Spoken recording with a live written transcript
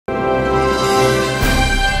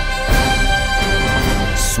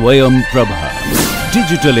Swayam Prabha.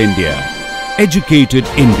 Digital India. Educated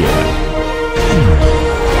India.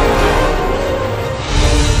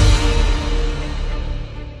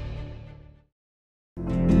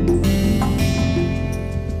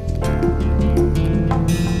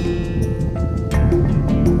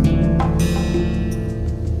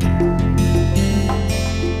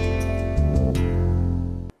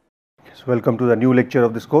 Welcome to the new lecture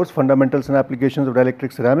of this course, Fundamentals and Applications of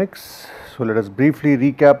Dielectric Ceramics. So, let us briefly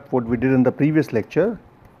recap what we did in the previous lecture.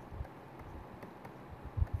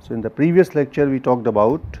 So, in the previous lecture we talked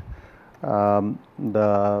about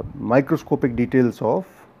the microscopic details of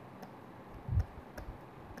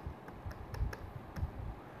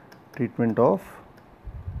treatment of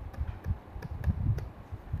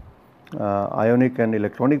ionic and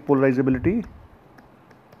electronic polarizability,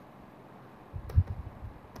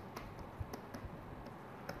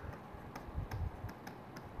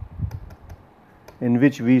 in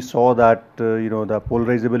which we saw that the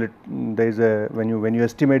polarizability, there is a when you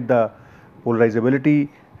estimate the polarizability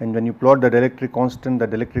and when you plot the dielectric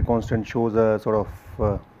constant shows a sort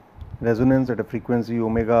of resonance at a frequency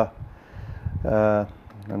omega,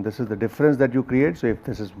 and this is the difference that you create. So, if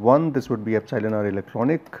this is 1, this would be epsilon r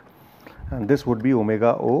electronic and this would be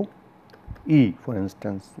omega O E, for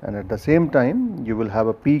instance, and at the same time you will have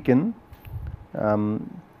a peak in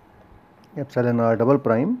epsilon r double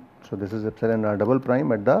prime. So, this is epsilon r double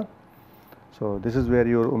prime at the, so this is where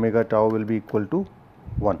your omega tau will be equal to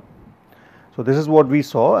 1. So, this is what we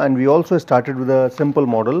saw, and we also started with a simple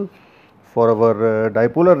model for our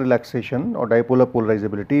dipolar relaxation or dipolar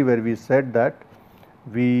polarizability, where we said that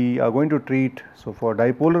we are going to treat. So, for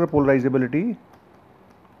dipolar polarizability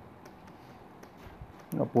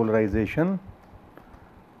or polarization,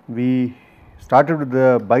 we started with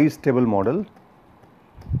the bistable model,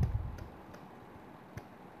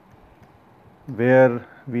 where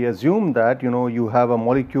we assume that you have a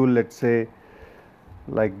molecule, let us say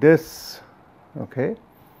like this, okay,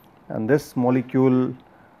 and this molecule,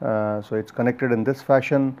 so it is connected in this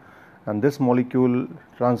fashion, and this molecule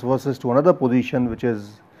transverses to another position which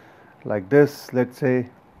is like this, let us say.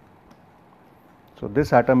 So,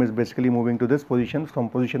 this atom is basically moving to this position from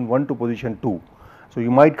position 1 to position 2. So,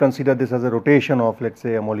 you might consider this as a rotation of, let us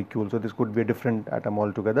say, a molecule. So, this could be a different atom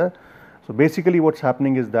altogether. So, basically what is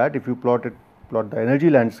happening is that if you plot the energy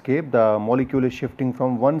landscape, the molecule is shifting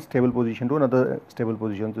from one stable position to another stable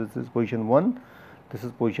position. So, this is position 1, this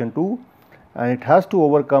is position 2, and it has to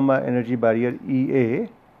overcome an energy barrier EA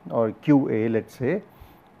or QA, let us say.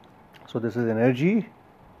 So, this is energy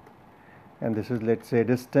and this is, let us say,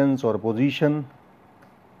 distance or position.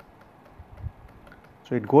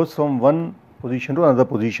 So, it goes from one position to another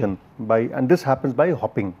position and this happens by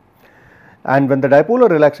hopping. And when the dipolar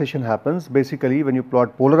relaxation happens, basically when you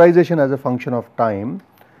plot polarization as a function of time,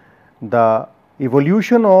 the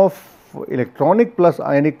evolution of electronic plus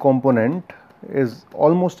ionic component is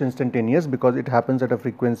almost instantaneous, because it happens at a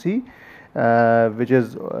frequency which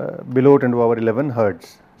is below 10 to the power 11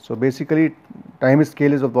 hertz. So, basically time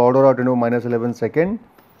scale is of the order of 10 to the minus 11 second,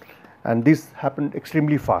 and this happened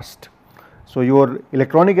extremely fast. So, your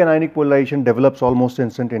electronic and ionic polarization develops almost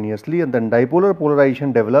instantaneously, and then dipolar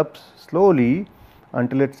polarization develops slowly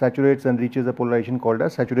until it saturates and reaches a polarization called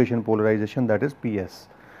as saturation polarization, that is PS.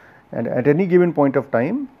 And at any given point of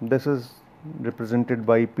time, this is represented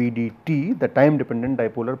by PDT, the time dependent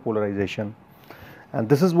dipolar polarization, and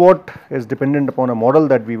this is what is dependent upon a model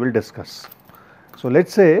that we will discuss. So, let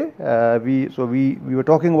us say we were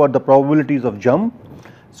talking about the probabilities of jump.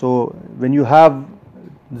 So, when you have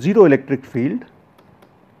 0 electric field,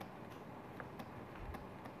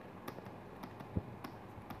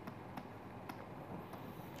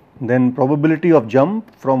 then probability of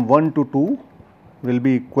jump from 1 to 2 will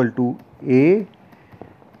be equal to A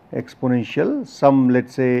exponential some, let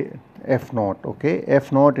us say, f naught, okay,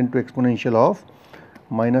 f naught into exponential of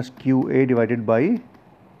minus QA divided by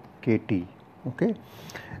KT, okay,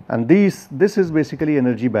 and this is basically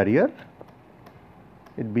energy barrier,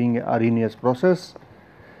 it being a Arrhenius process,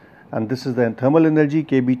 and this is the thermal energy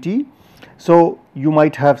KBT. So, you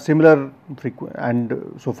might have similar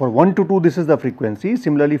and so for 1 to 2 this is the frequency.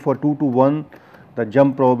 Similarly, for 2 to 1 the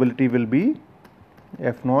jump probability will be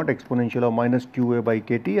f naught exponential of minus QA by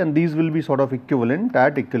KT, and these will be sort of equivalent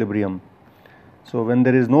at equilibrium. So, when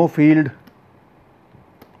there is no field,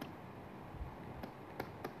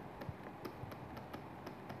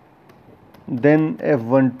 then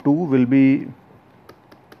F12 will be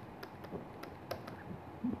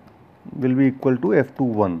equal to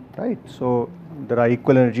F21, right. So, there are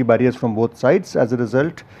equal energy barriers from both sides as a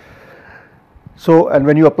result. So, and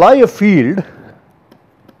when you apply a field,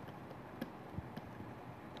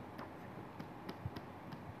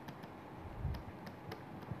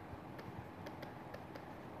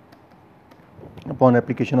 upon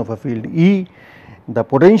application of a field E, the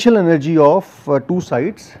potential energy of two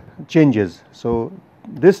sides changes. So,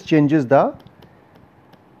 this changes the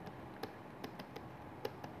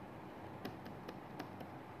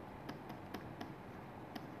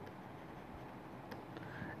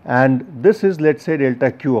and this is, let us say,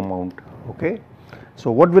 delta Q amount. Okay.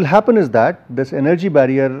 So, what will happen is that this energy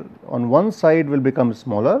barrier on one side will become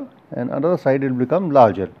smaller and another side will become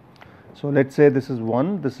larger. So, let us say this is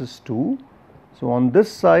 1, this is 2. So, on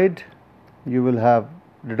this side you will have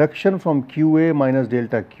reduction from QA minus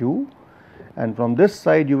delta Q, and from this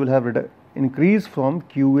side you will have increase from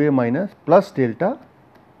QA minus plus delta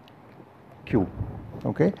Q.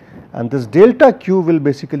 Okay. And this delta Q will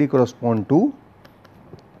basically correspond to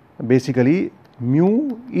basically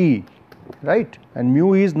mu E, right, and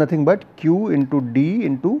mu E is nothing but Q into D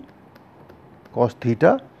into cos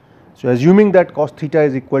theta. So, assuming that cos theta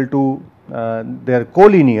is equal to they are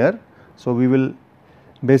collinear. So, we will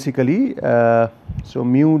basically so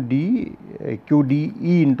mu D Q D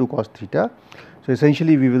E into cos theta. So,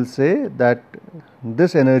 essentially we will say that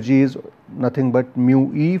this energy is nothing but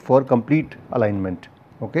mu E for complete alignment.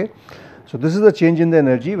 Okay. So, this is the change in the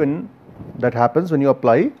energy when that happens when you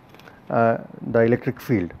apply the electric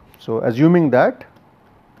field. So, assuming that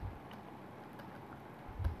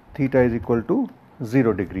theta is equal to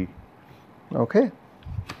 0 degree. Okay.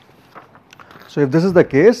 So, if this is the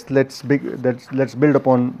case, let's build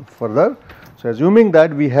upon further. So, assuming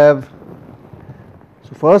that we have,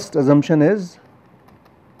 so first assumption is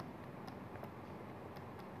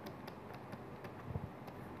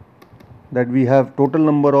that we have total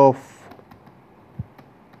number of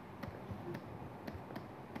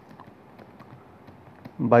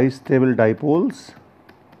bistable dipoles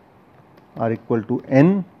are equal to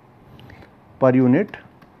n per unit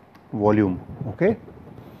volume. Okay.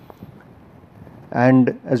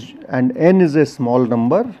 And n is a small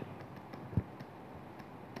number,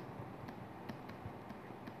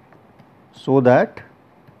 so that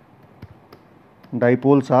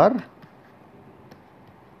dipoles are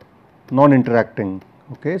non-interacting.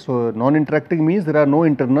 Okay. So, non-interacting means there are no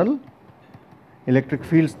internal electric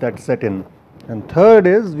fields that set in. And third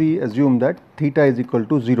is we assume that theta is equal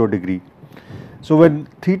to 0 degree. So, when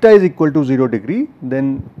theta is equal to 0 degree,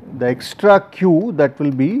 then the extra Q that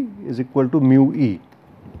will be is equal to mu E,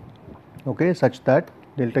 okay, such that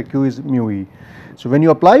delta Q is mu E. So, when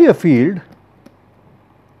you apply a field,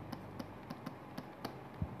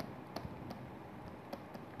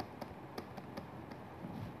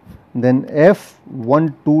 then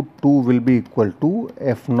F122 will be equal to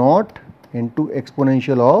F naught into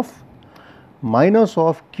exponential of minus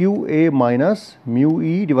of QA minus mu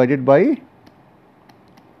E divided by,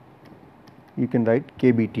 you can write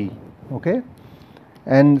KBT. Okay.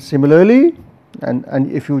 And similarly,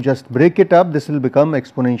 and if you just break it up, this will become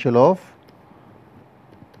exponential of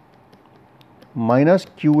minus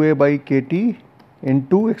QA by KT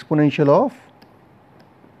into exponential of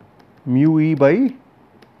mu E by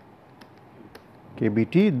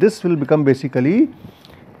KBT. This will become basically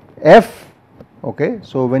F. Okay.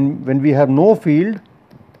 So, when we have no field,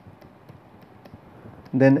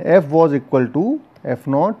 then F was equal to F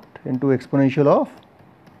naught into exponential of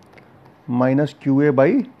minus QA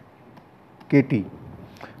by KT.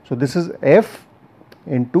 So, this is F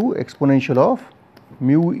into exponential of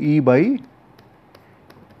mu E by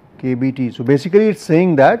KBT. So, basically it is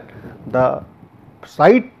saying that the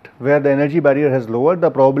site where the energy barrier has lowered, the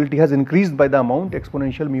probability has increased by the amount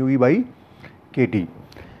exponential mu E by KT.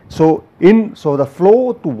 So, the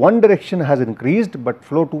flow to one direction has increased, but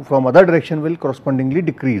flow to from other direction will correspondingly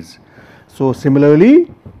decrease. So,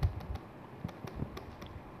 similarly,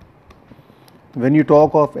 when you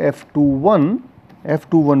talk of F21,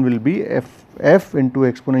 F21 will be F into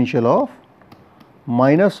exponential of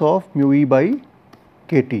minus of mu E by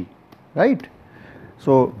KT, right.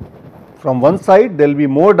 So, from one side there will be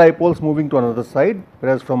more dipoles moving to another side,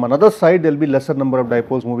 whereas from another side there will be lesser number of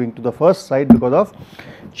dipoles moving to the first side because of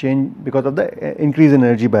the increase in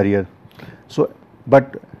energy barrier. So,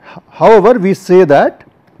 but however, we say that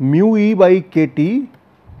mu E by KT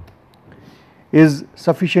is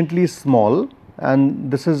sufficiently small, and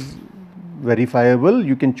this is verifiable.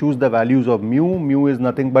 You can choose the values of mu is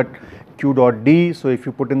nothing but Q dot D. So, if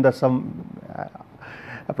you put in the some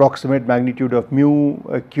approximate magnitude of mu,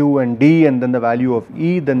 Q and D, and then the value of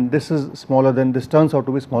E, then this is smaller than, this turns out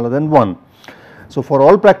to be smaller than 1. So, for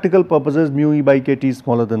all practical purposes mu E by KT is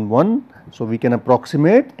smaller than 1. So, we can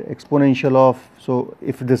approximate exponential of, so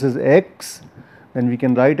if this is x, then we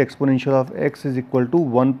can write exponential of x is equal to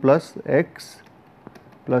 1 plus x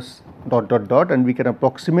plus dot dot dot, and we can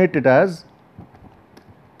approximate it as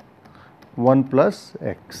 1 plus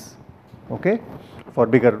x, okay,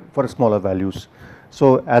 for smaller values.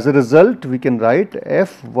 So as a result, we can write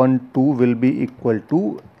F12 will be equal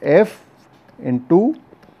to F into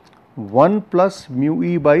 1 plus mu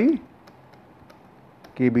e by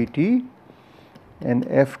kBt, and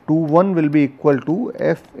F21 will be equal to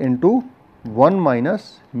F into 1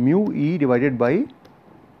 minus mu e divided by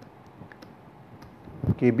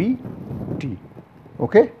kBt,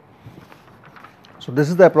 okay. So this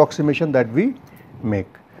is the approximation that we make.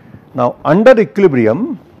 Now under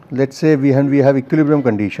equilibrium, let us say we have equilibrium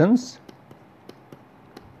conditions.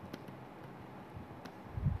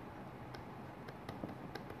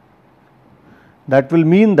 That will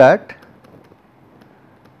mean that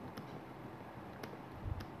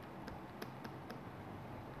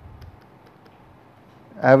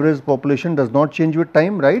average population does not change with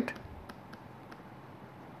time, right?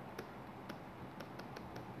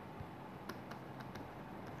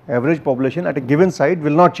 Average population at a given site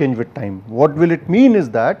will not change with time. What will it mean is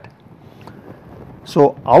that,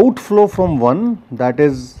 so outflow from 1, that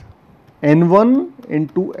is N1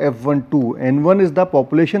 into F12, N1 is the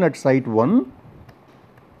population at site 1,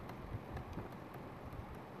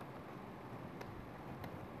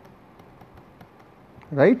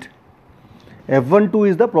 right? F12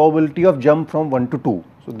 is the probability of jump from 1 to 2.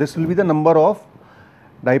 So this will be the number of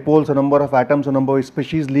dipoles or number of atoms or number of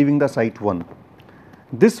species leaving the site 1.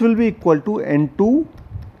 This will be equal to N2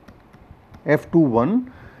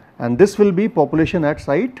 F21, and this will be population at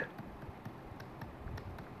site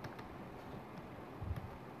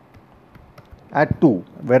at 2,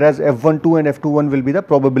 whereas F12 and F21 will be the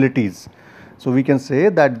probabilities. So we can say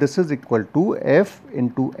that this is equal to F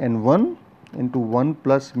into N1 into 1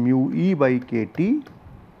 plus mu e by kT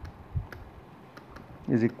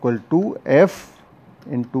is equal to F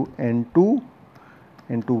into N2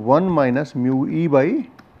 into 1 minus mu e by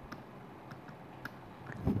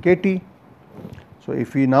kT. So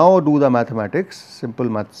if we now do the mathematics, simple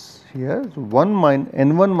maths here, so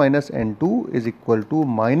N1 minus N2 is equal to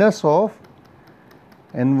minus of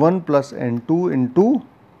N1 plus N2 into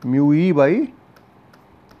mu e by,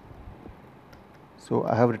 so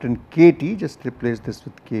I have written kT, just replace this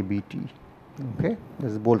with kBt, okay,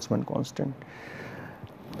 this is Boltzmann constant.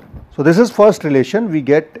 So this is first relation, we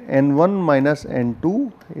get N1 minus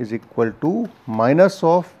N2 is equal to minus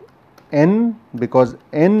of N, because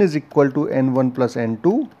N is equal to N1 plus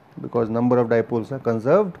N2, because number of dipoles are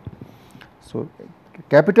conserved. So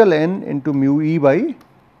capital N into mu e by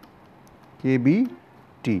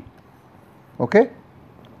kBt, okay.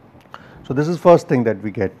 So this is first thing that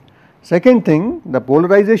we get. Second thing, the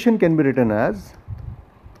polarization can be written as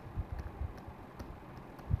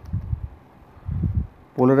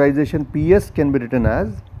PS can be written as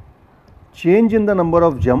change in the number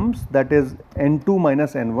of jumps, that is N2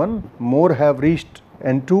 minus N1, more have reached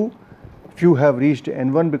N2, few have reached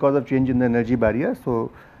N1 because of change in the energy barrier.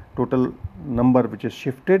 So total number which is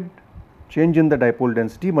shifted, change in the dipole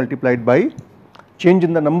density multiplied by change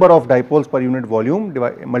in the number of dipoles per unit volume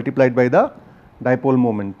multiplied by the dipole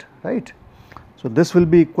moment, right. So this will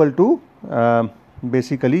be equal to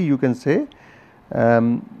basically you can say,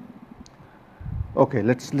 okay,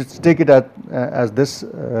 let's take it as this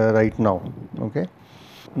right now, okay.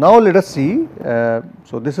 Now let us see,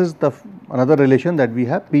 so this is the another relation that we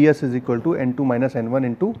have, PS is equal to N2 minus N1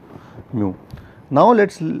 into mu. Now let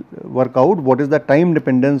us work out what is the time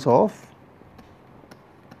dependence of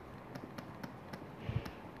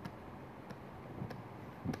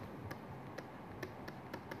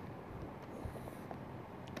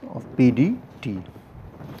PdT.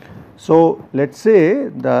 So let us say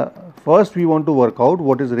the first we want to work out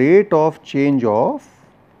what is rate of change of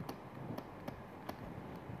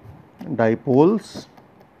dipoles,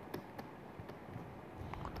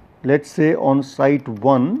 let us say on site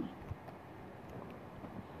 1,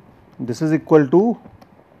 this is equal to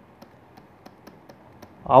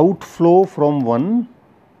outflow from 1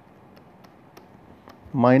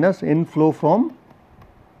 minus inflow from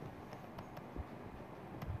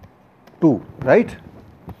 2, right.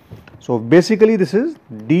 So basically this is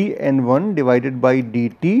dN1 divided by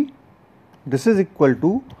dt, this is equal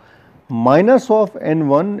to minus of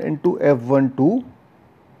N1 into F12,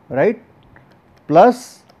 right,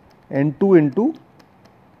 plus N2 into,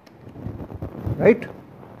 right.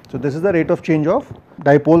 So this is the rate of change of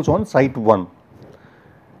dipoles on site 1.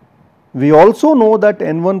 We also know that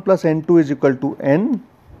N1 plus N2 is equal to N,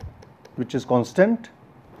 which is constant.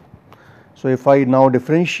 So if I now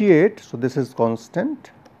differentiate, so this is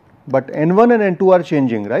constant, but N1 and N2 are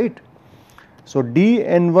changing, right. So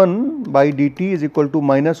dN1 by dt is equal to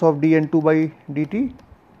minus of dN2 by dt,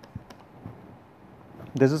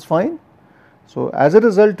 this is fine. So, as a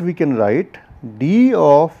result we can write d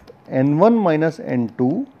of n1 minus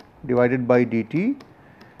n2 divided by dt,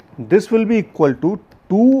 this will be equal to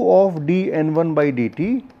 2 of dn1 by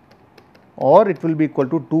dt, or it will be equal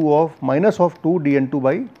to 2 of minus of 2 dn2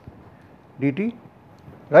 by dt,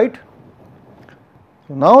 right.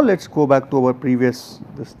 So, now let us go back to our previous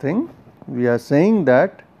this thing. We are saying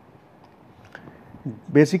that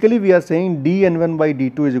basically we are saying dn1 by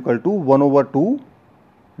d2 is equal to 1 over 2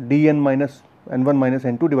 dn minus n1 minus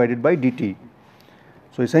n2 divided by dt.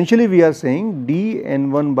 So, essentially we are saying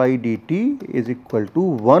dn1 by dt is equal to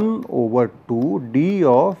 1 over 2 d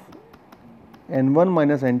of n1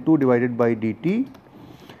 minus n2 divided by dt.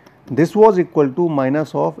 This was equal to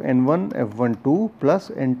minus of n1 f12 plus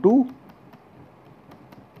n2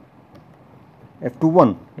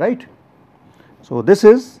 f21, right. So, this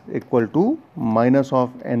is equal to minus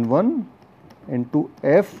of n1 into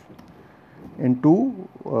f into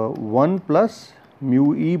 1 plus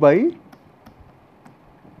mu e by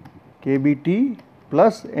kbt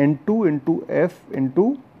plus n2 into f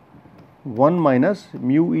into 1 minus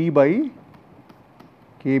mu e by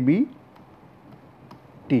kbt.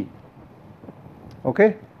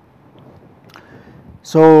 Okay.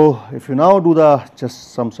 So, if you now do the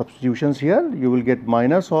just some substitutions here, you will get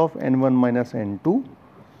minus of n1 minus n2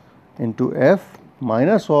 into f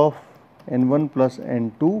minus of n1 plus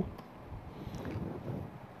n2,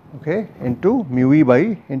 okay, into mu e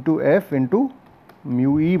by into f into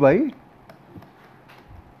mu e by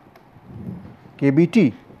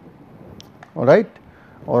kbt, all right.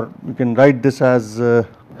 Or you can write this as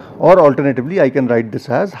or alternatively I can write this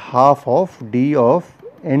as half of d of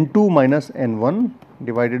n2 minus n1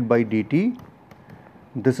 divided by dt.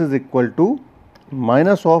 This is equal to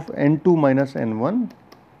minus of n2 minus n1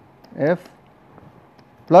 f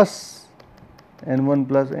plus n1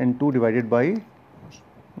 plus n2 divided by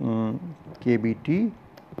kbt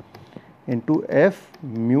into f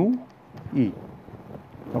mu e.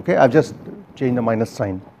 Okay, I have just changed the minus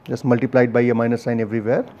sign, just multiplied by a minus sign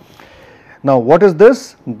everywhere. Now, what is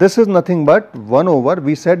this? This is nothing but 1 over,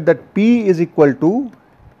 we said that P is equal to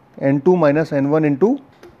n2 minus n1 into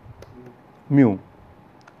mu.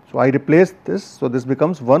 So, I replace this. So, this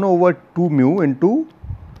becomes 1 over 2 mu into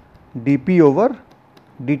dp over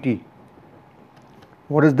dt.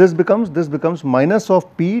 What is this becomes? This becomes minus of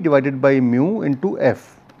P divided by mu into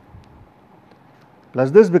f,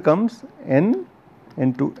 plus this becomes n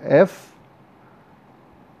into f.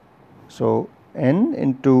 So, n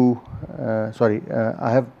into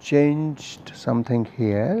I have changed something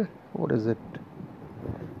here. What is it?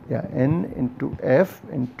 Yeah, n into f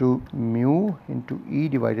into mu into e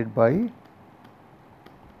divided by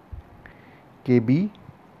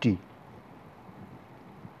kbt.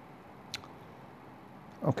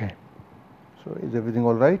 Okay. So, is everything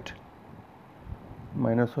all right?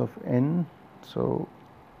 Minus of n. So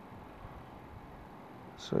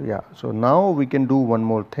yeah, so now we can do one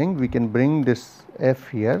more thing. We can bring this f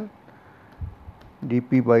here,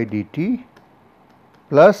 dp by dt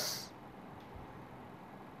plus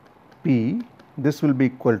p, this will be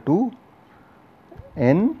equal to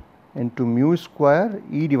n into mu square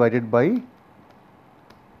e divided by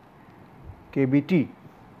kbt,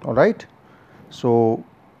 all right. So,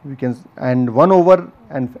 we can, and 1 over,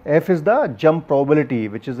 and f is the jump probability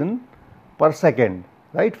which is in per second,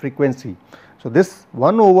 right, frequency. So, this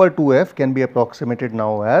 1 over 2f can be approximated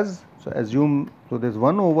now as, so assume, so this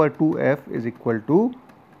 1 over 2f is equal to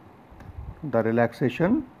the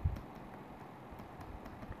relaxation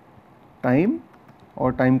time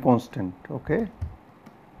or time constant, okay.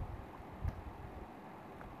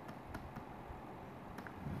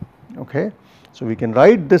 Okay. So, we can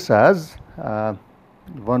write this as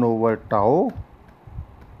 1 over tau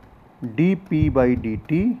dp by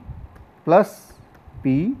dt plus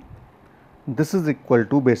p. This is equal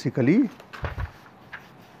to, basically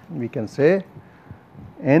we can say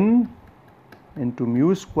n into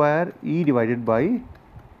mu square e divided by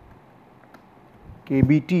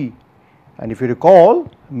kbt, and if you recall,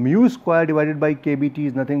 mu square divided by kbt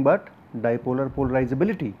is nothing but dipolar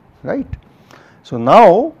polarizability, right. So,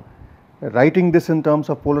 now writing this in terms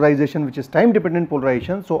of polarization, which is time dependent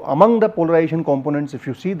polarization. So, among the polarization components, if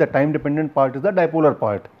you see, the time dependent part is the dipolar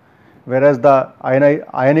part, whereas the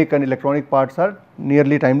ionic and electronic parts are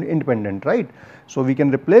nearly time independent, right. So, we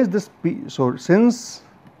can replace this P. So, since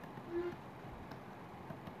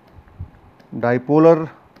dipolar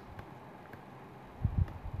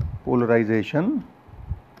polarization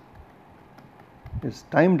is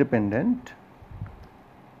time dependent,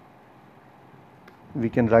 we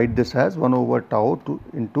can write this as 1 over tau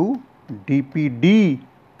into dpd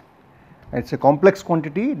It is a complex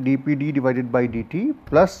quantity, dPd divided by dt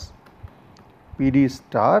plus Pd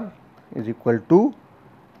star is equal to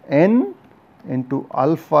n into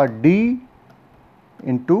alpha d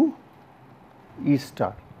into E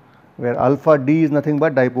star, where alpha d is nothing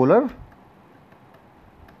but dipolar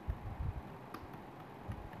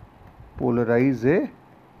polarizability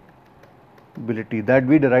that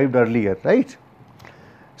we derived earlier, right.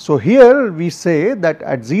 So, here we say that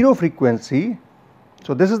at 0 frequency,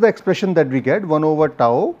 so this is the expression that we get 1 over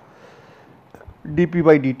tau dP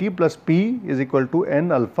by dt plus P is equal to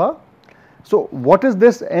n alpha. So, what is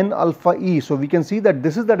this n alpha E? So, we can see that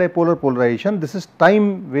this is the dipolar polarization, this is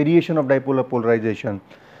time variation of dipolar polarization,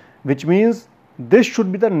 which means this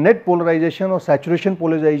should be the net polarization or saturation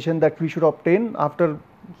polarization that we should obtain after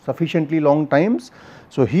sufficiently long times.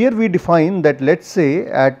 So, here we define that, let us say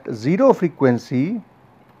at 0 frequency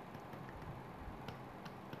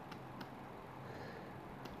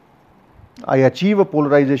I achieve a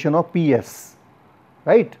polarization of PS,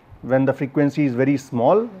 right. When the frequency is very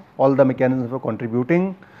small, all the mechanisms are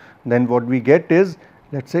contributing, then what we get is,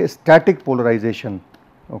 let us say, static polarization,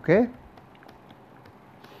 okay.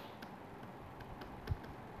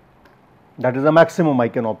 That is the maximum I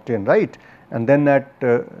can obtain, right. And then at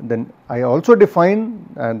then I also define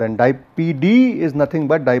then dPd is nothing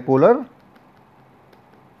but dipolar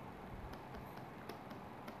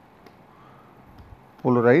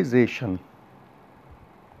polarization.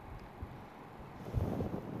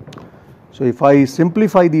 So, if I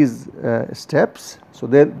simplify these steps, so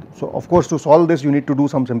of course, to solve this you need to do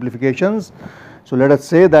some simplifications. So, let us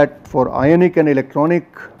say that for ionic and electronic,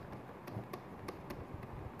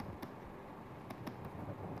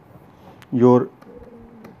 your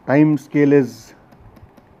time scale is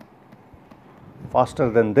faster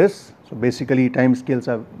than this. So, basically time scales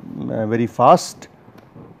are very fast.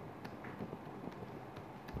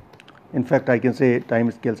 In fact, I can say time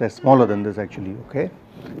scales are smaller than this actually, okay.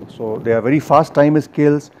 So, they are very fast time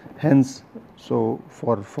scales, hence, so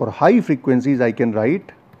for high frequencies I can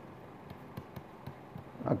write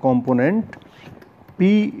a component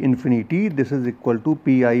P infinity, this is equal to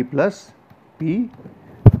Pi plus P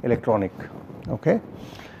electronic, okay.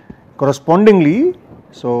 Correspondingly,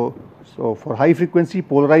 so for high frequency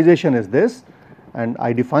polarization is this, and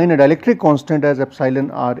I define a dielectric constant as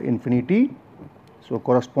epsilon r infinity. So,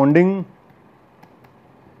 corresponding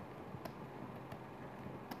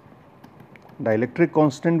dielectric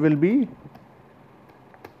constant will be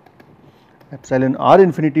epsilon r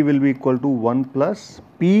infinity will be equal to 1 plus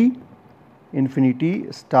P infinity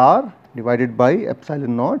star divided by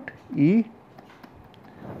epsilon naught E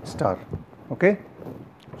star, okay.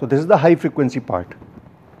 So, this is the high frequency part.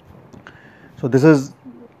 So, this is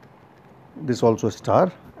this also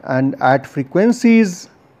star, and at frequencies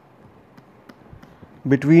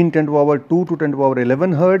between 10 to the power 2 to 10 to the power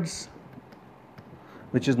 11 hertz,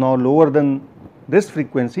 which is now lower than this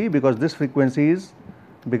frequency because this frequency is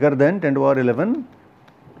bigger than 10 to the power 11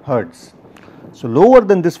 hertz. So, lower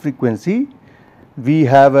than this frequency we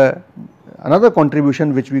have another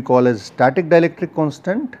contribution which we call as static dielectric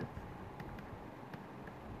constant,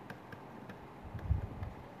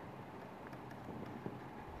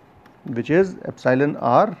 which is epsilon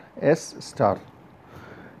r s star.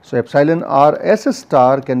 So, epsilon r s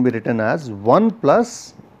star can be written as 1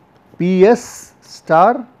 plus P s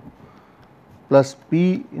star plus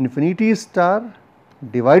P infinity star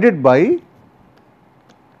divided by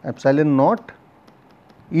epsilon naught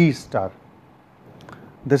E star.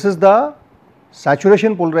 This is the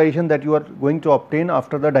saturation polarization that you are going to obtain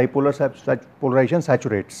after the dipolar polarization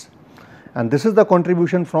saturates, and this is the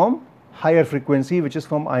contribution from higher frequency, which is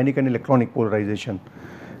from ionic and electronic polarization.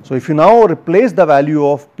 So, if you now replace the value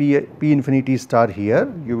of P infinity star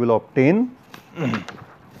here, you will obtain,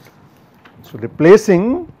 so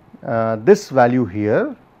replacing this value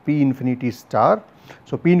here P infinity star.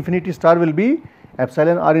 So, P infinity star will be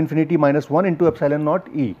epsilon r infinity minus 1 into epsilon naught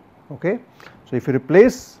E, okay. So, if you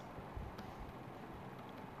replace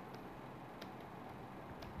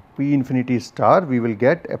P infinity star, we will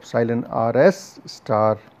get epsilon r s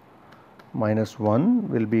star minus 1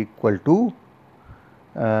 will be equal to,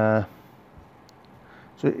 so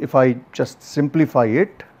if I just simplify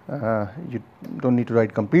it, you do not need to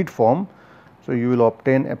write complete form. So, you will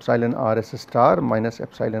obtain epsilon r s star minus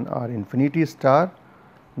epsilon r infinity star,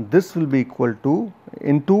 this will be equal to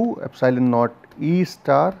into epsilon naught E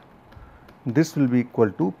star, this will be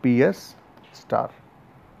equal to P s star.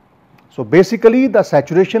 So, basically the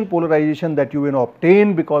saturation polarization that you will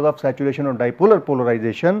obtain because of saturation or dipolar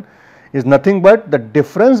polarization is nothing but the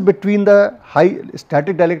difference between the high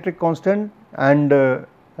static dielectric constant and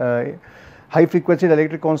high frequency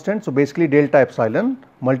dielectric constant. So, basically delta epsilon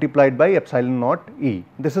multiplied by epsilon naught E.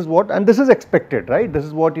 This is what, and this is expected, right? This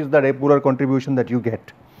is what is the dipolar contribution that you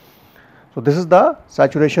get. So, this is the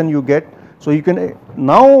saturation you get. So, you can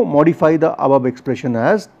now modify the above expression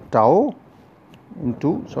as tau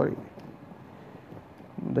into, sorry,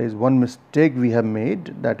 there is one mistake we have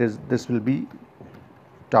made, that is this will be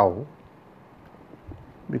tau,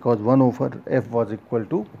 because 1 over f was equal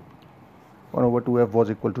to 1 over 2 f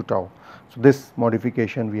was equal to tau. So, this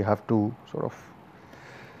modification we have to sort of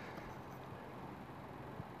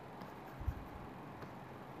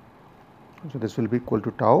so this will be equal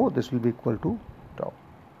to tau, this will be equal to tau.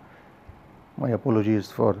 My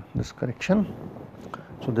apologies for this correction.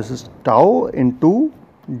 So, this is tau into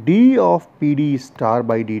d of Pd star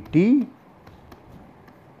by dt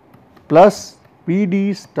plus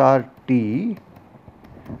Pd star t,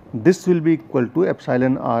 this will be equal to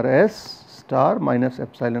epsilon Rs star minus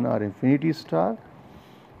epsilon R infinity star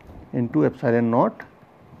into epsilon naught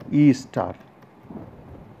E star,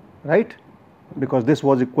 right, because this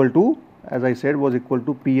was equal to, as I said, was equal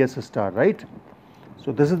to Ps star, right.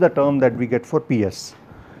 So, this is the term that we get for Ps.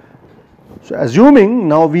 So, assuming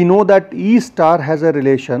now we know that E star has a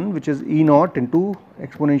relation which is E naught into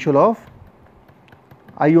exponential of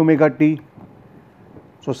I omega t.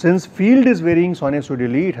 So, since field is varying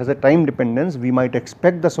sinusoidally, it has a time dependence, we might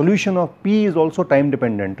expect the solution of P is also time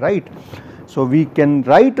dependent, right. So, we can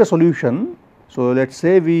write a solution. So, let us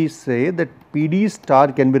say we say that Pd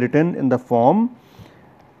star can be written in the form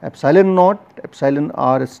epsilon naught epsilon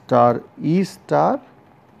R star E star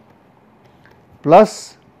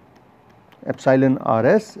plus epsilon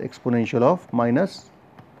Rs exponential of minus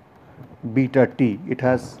beta t. It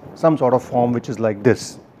has some sort of form which is like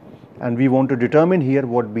this, and we want to determine here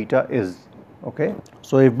what beta is. Okay.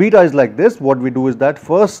 So, if beta is like this, what we do is that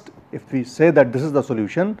first, if we say that this is the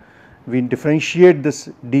solution, we differentiate this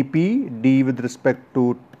dp, d with respect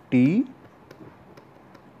to t,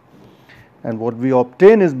 and what we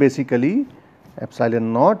obtain is basically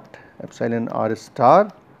epsilon naught epsilon R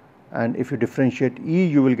star, and if you differentiate E,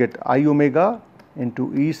 you will get I omega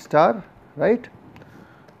into E star, right,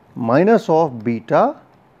 minus of beta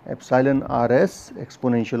epsilon Rs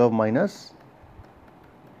exponential of minus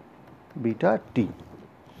beta t.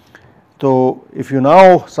 So, if you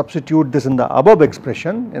now substitute this in the above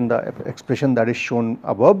expression, in the expression that is shown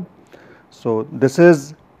above, so this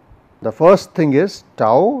is the first thing is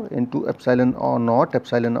tau into epsilon or naught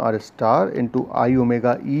epsilon R star into I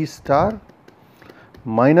omega E star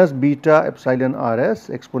minus beta epsilon Rs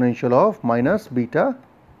exponential of minus beta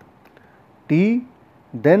t,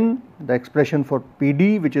 then the expression for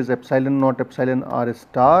Pd, which is epsilon naught epsilon R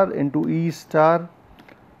star into E star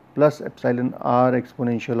plus epsilon R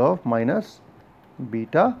exponential of minus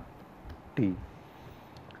beta t.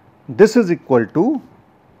 This is equal to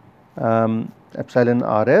epsilon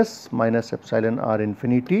Rs minus epsilon R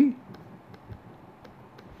infinity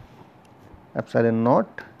epsilon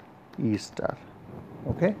naught E star.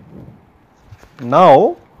 Okay.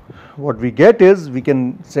 Now, what we get is we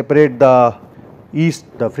can separate the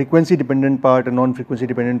frequency dependent part and non-frequency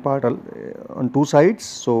dependent part on two sides.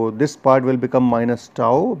 So, this part will become minus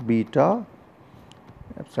tau beta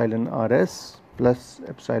epsilon Rs plus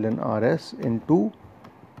epsilon Rs into,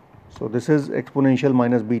 so this is exponential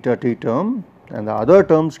minus beta t term, and the other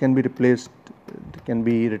terms can be replaced, can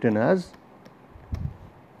be written as,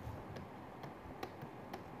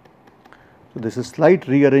 so this is slight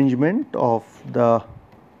rearrangement of the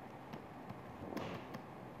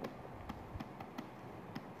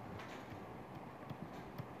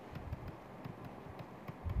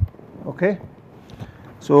okay.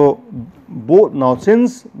 So, both now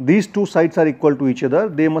since these two sides are equal to each other,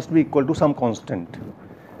 they must be equal to some constant,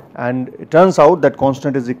 and it turns out that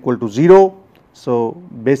constant is equal to 0. So,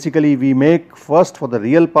 basically we make first for the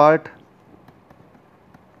real part,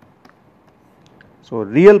 so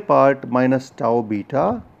real part minus tau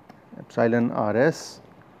beta epsilon Rs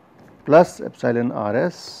plus epsilon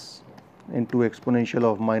Rs into exponential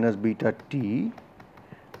of minus beta t,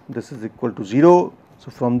 this is equal to 0. So,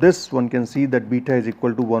 from this one can see that beta is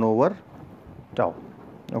equal to 1 over tau.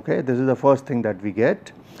 Okay. This is the first thing that we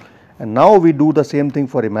get, and now we do the same thing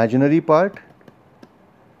for imaginary part.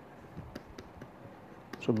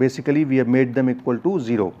 So, basically we have made them equal to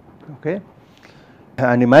 0. Okay.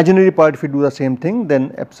 And imaginary part, if we do the same thing,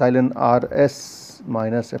 then epsilon Rs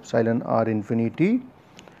minus epsilon R infinity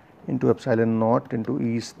into epsilon naught into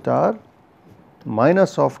E star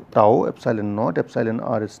minus of tau epsilon naught epsilon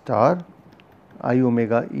R star I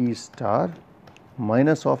omega E star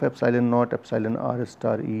minus of epsilon naught epsilon R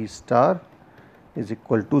star E star is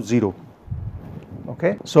equal to 0.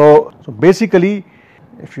 Okay. So basically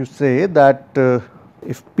if you say that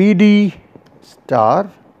if PD star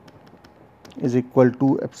is equal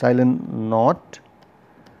to epsilon naught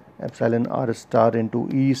epsilon r star into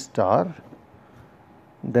E star,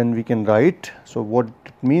 then we can write. So what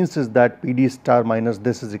it means is that PD star minus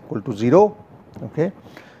this is equal to 0. Okay.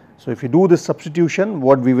 So if you do this substitution,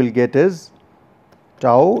 what we will get is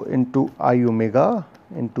tau into I omega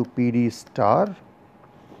into PD star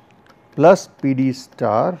plus PD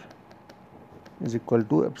star is equal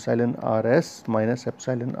to epsilon rs minus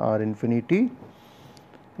epsilon r infinity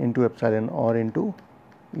into epsilon r into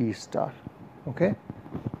E star. Okay.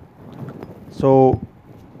 So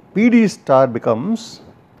PD star becomes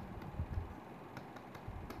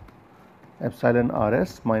epsilon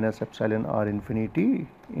rs minus epsilon r infinity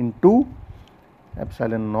into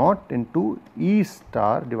epsilon naught into E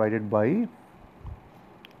star divided by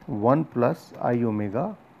 1 plus I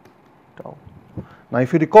omega tau. Now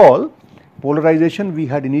if you recall, polarization we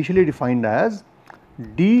had initially defined as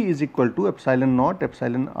D is equal to epsilon naught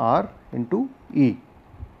epsilon r into E,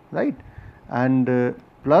 right, and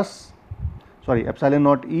plus epsilon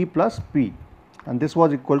naught E plus P, and this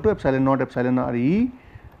was equal to epsilon naught epsilon r E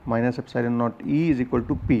minus epsilon naught E is equal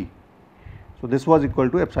to P. So this was equal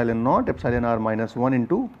to epsilon naught epsilon r minus 1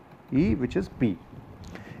 into E, which is P.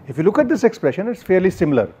 If you look at this expression, it is fairly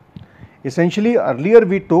similar. Essentially earlier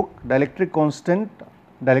we took dielectric constant,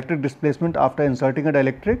 dielectric displacement after inserting a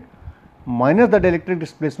dielectric minus the dielectric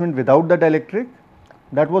displacement without the dielectric,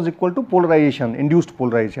 that was equal to polarization, induced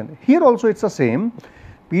polarization. Here also it is the same.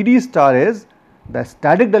 PD star is the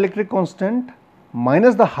static dielectric constant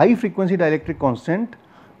minus the high frequency dielectric constant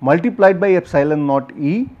multiplied by epsilon naught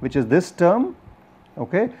E, which is this term.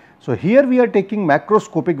 Okay. So here we are taking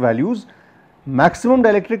macroscopic values, maximum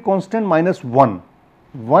dielectric constant minus 1.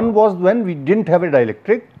 1 was when we did not have a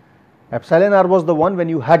dielectric, epsilon r was the one when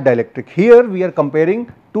you had dielectric. Here we are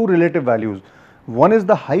comparing two relative values. One is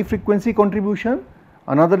the high frequency contribution,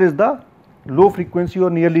 another is the low frequency or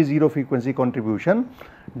nearly zero frequency contribution.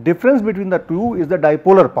 Difference between the two is the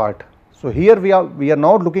dipolar part. So here we are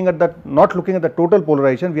now looking at the, not looking at the total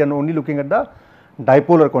polarization, we are only looking at the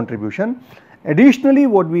dipolar contribution. Additionally,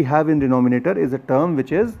 what we have in denominator is a term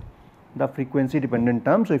which is the frequency dependent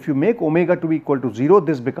term. So if you make omega to be equal to 0,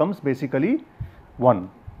 this becomes basically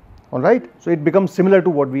 1, alright. So it becomes similar to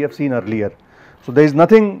what we have seen earlier. So there is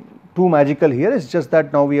nothing too magical here, it is just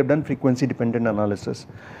that now we have done frequency dependent analysis.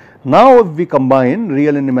 Now if we combine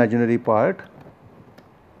real and imaginary part,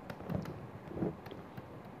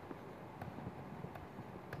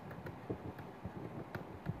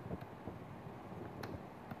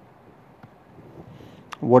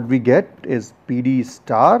 what we get is PD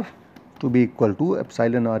star to be equal to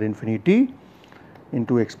epsilon r infinity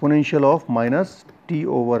into exponential of minus t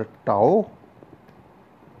over tau,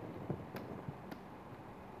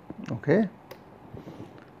 okay,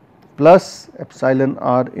 plus epsilon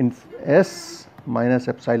r inf s minus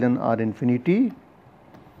epsilon r infinity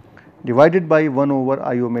divided by 1 over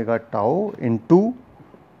I omega tau into,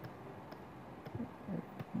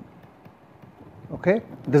 okay,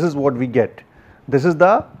 this is what we get. This is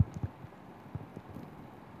the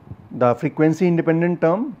frequency independent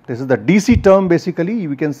term, this is the DC term, basically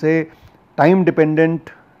we can say time dependent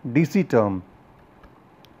DC term.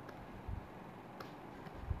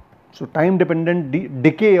 So time dependent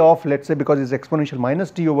decay of, let us say, because it is exponential minus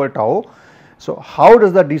t over tau. So how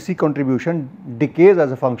does the DC contribution decays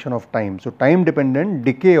as a function of time? So time dependent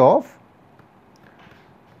decay of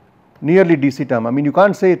nearly DC term. I mean, you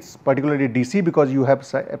can't say it is particularly DC because you have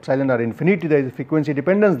epsilon r infinity, there is a frequency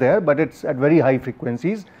dependence there, but it is at very high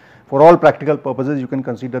frequencies. For all practical purposes, you can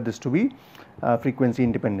consider this to be frequency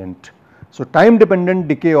independent. So time dependent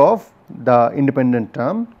decay of the independent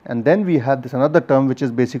term, and then we have this another term which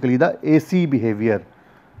is basically the AC behavior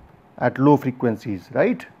at low frequencies,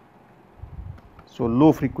 right. So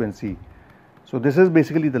low frequency. So this is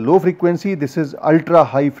basically the low frequency, this is ultra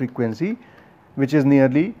high frequency, which is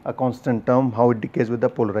nearly a constant term, how it decays with the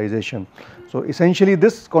polarization. So essentially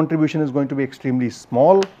this contribution is going to be extremely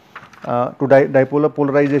small to dipolar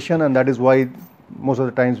polarization, and that is why most of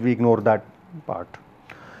the times we ignore that part.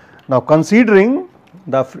 Now considering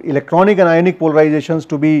the electronic and ionic polarizations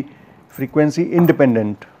to be frequency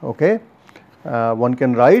independent, okay, one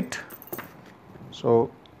can write, so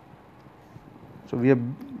we have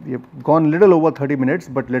gone little over 30 minutes,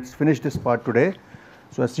 but let us finish this part today.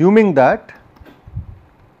 So assuming that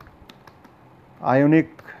ionic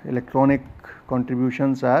electronic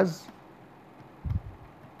contributions as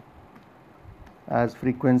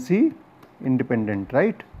frequency independent,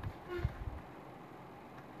 right,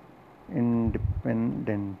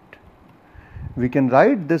 independent. we can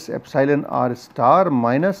write this epsilon r star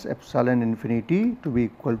minus epsilon infinity to be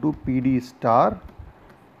equal to PD star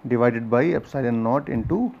divided by epsilon naught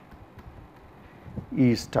into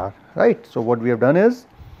E star, right. So, what we have done is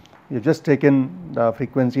we have just taken the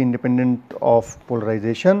frequency independent of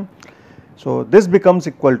polarization. So, this becomes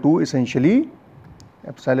equal to essentially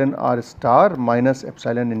epsilon r star minus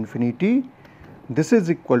epsilon infinity. This is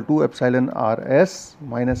equal to epsilon r s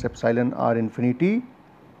minus epsilon r infinity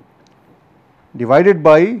divided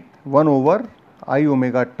by 1 over I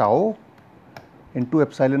omega tau into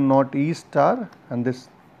epsilon naught E star, and this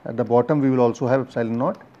at the bottom we will also have epsilon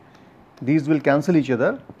naught. These will cancel each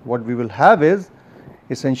other. What we will have is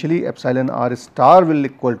essentially epsilon r star will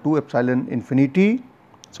equal to epsilon infinity,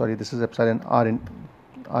 sorry, this is epsilon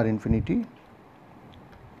r infinity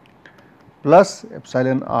plus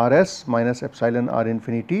epsilon rs minus epsilon r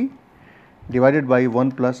infinity divided by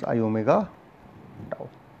 1 plus I omega tau.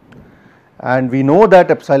 And we know that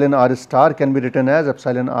epsilon r star can be written as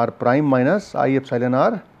epsilon r prime minus I epsilon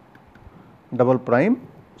r double prime.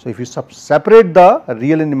 So, if you separate the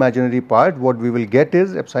real and imaginary part, what we will get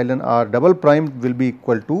is epsilon r double prime will be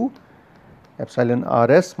equal to epsilon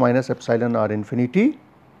rs minus epsilon r infinity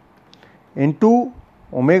into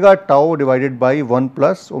omega tau divided by 1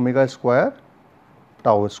 plus omega square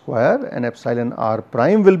tau square, and epsilon r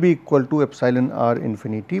prime will be equal to epsilon r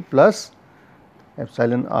infinity plus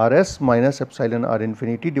epsilon rs minus epsilon r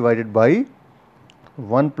infinity divided by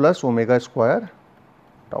 1 plus omega square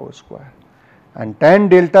tau square, and tan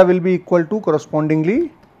delta will be equal to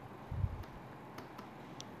correspondingly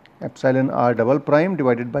epsilon r double prime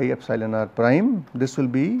divided by epsilon r prime. This will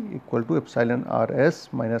be equal to epsilon rs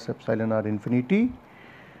minus epsilon r infinity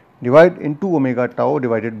divide into omega tau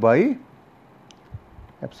divided by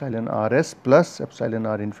epsilon rs plus epsilon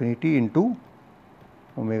r infinity into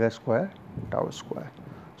omega square tau square.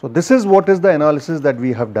 So, this is what is the analysis that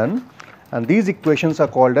we have done, and these equations are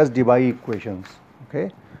called as Debye equations.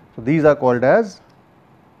 Okay. So, these are called as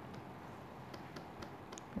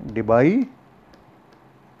Debye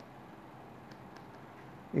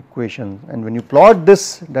equations, and when you plot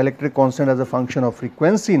this dielectric constant as a function of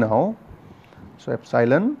frequency now, so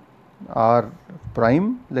epsilon r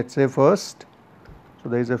prime, let us say first, so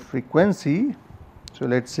there is a frequency, so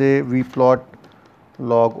let us say we plot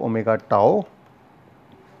log omega tau.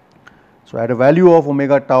 So, at a value of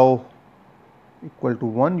omega tau equal to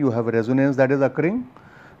 1, you have a resonance that is occurring.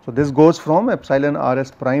 So, this goes from epsilon rs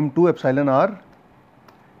prime to epsilon r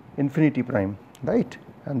infinity prime, right,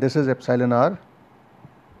 and this is epsilon r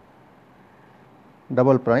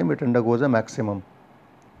double prime, it undergoes a maximum.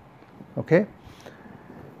 Okay.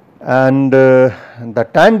 And the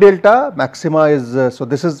tan delta maxima is, so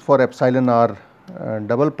this is for epsilon r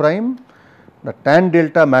double prime, the tan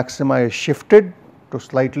delta maxima is shifted to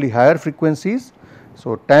slightly higher frequencies.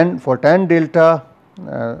 So, for tan delta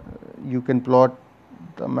you can plot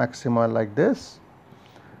the maxima like this,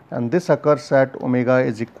 and this occurs at omega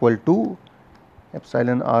is equal to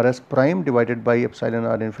epsilon rs prime divided by epsilon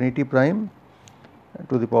r infinity prime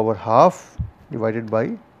to the power half divided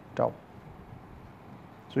by tau.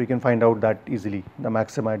 So, you can find out that easily, the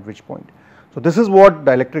maxima at which point. So, this is what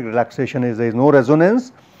dielectric relaxation is. There is no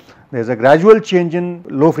resonance, there is a gradual change in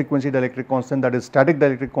low frequency dielectric constant, that is static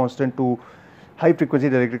dielectric constant, to high frequency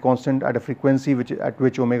dielectric constant at a frequency at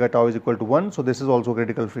which omega tau is equal to 1. So, this is also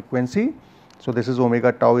critical frequency. So, this is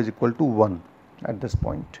omega tau is equal to 1 at this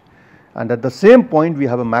point, and at the same point we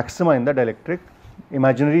have a maxima in the dielectric,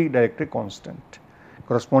 imaginary dielectric constant.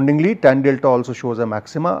 Correspondingly, tan delta also shows a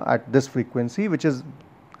maxima at this frequency, which is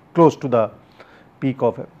close to the peak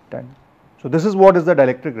of tan. So, this is what is the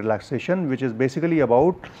dielectric relaxation, which is basically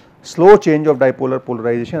about slow change of dipolar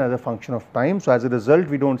polarization as a function of time. So, as a result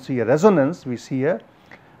we do not see a resonance, we see a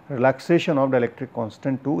relaxation of dielectric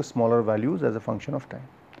constant to smaller values as a function of time.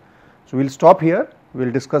 So, we will stop here, we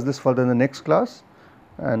will discuss this further in the next class,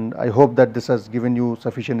 and I hope that this has given you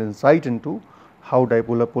sufficient insight into how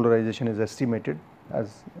dipolar polarization is estimated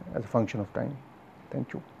as a function of time.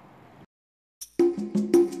 Thank you.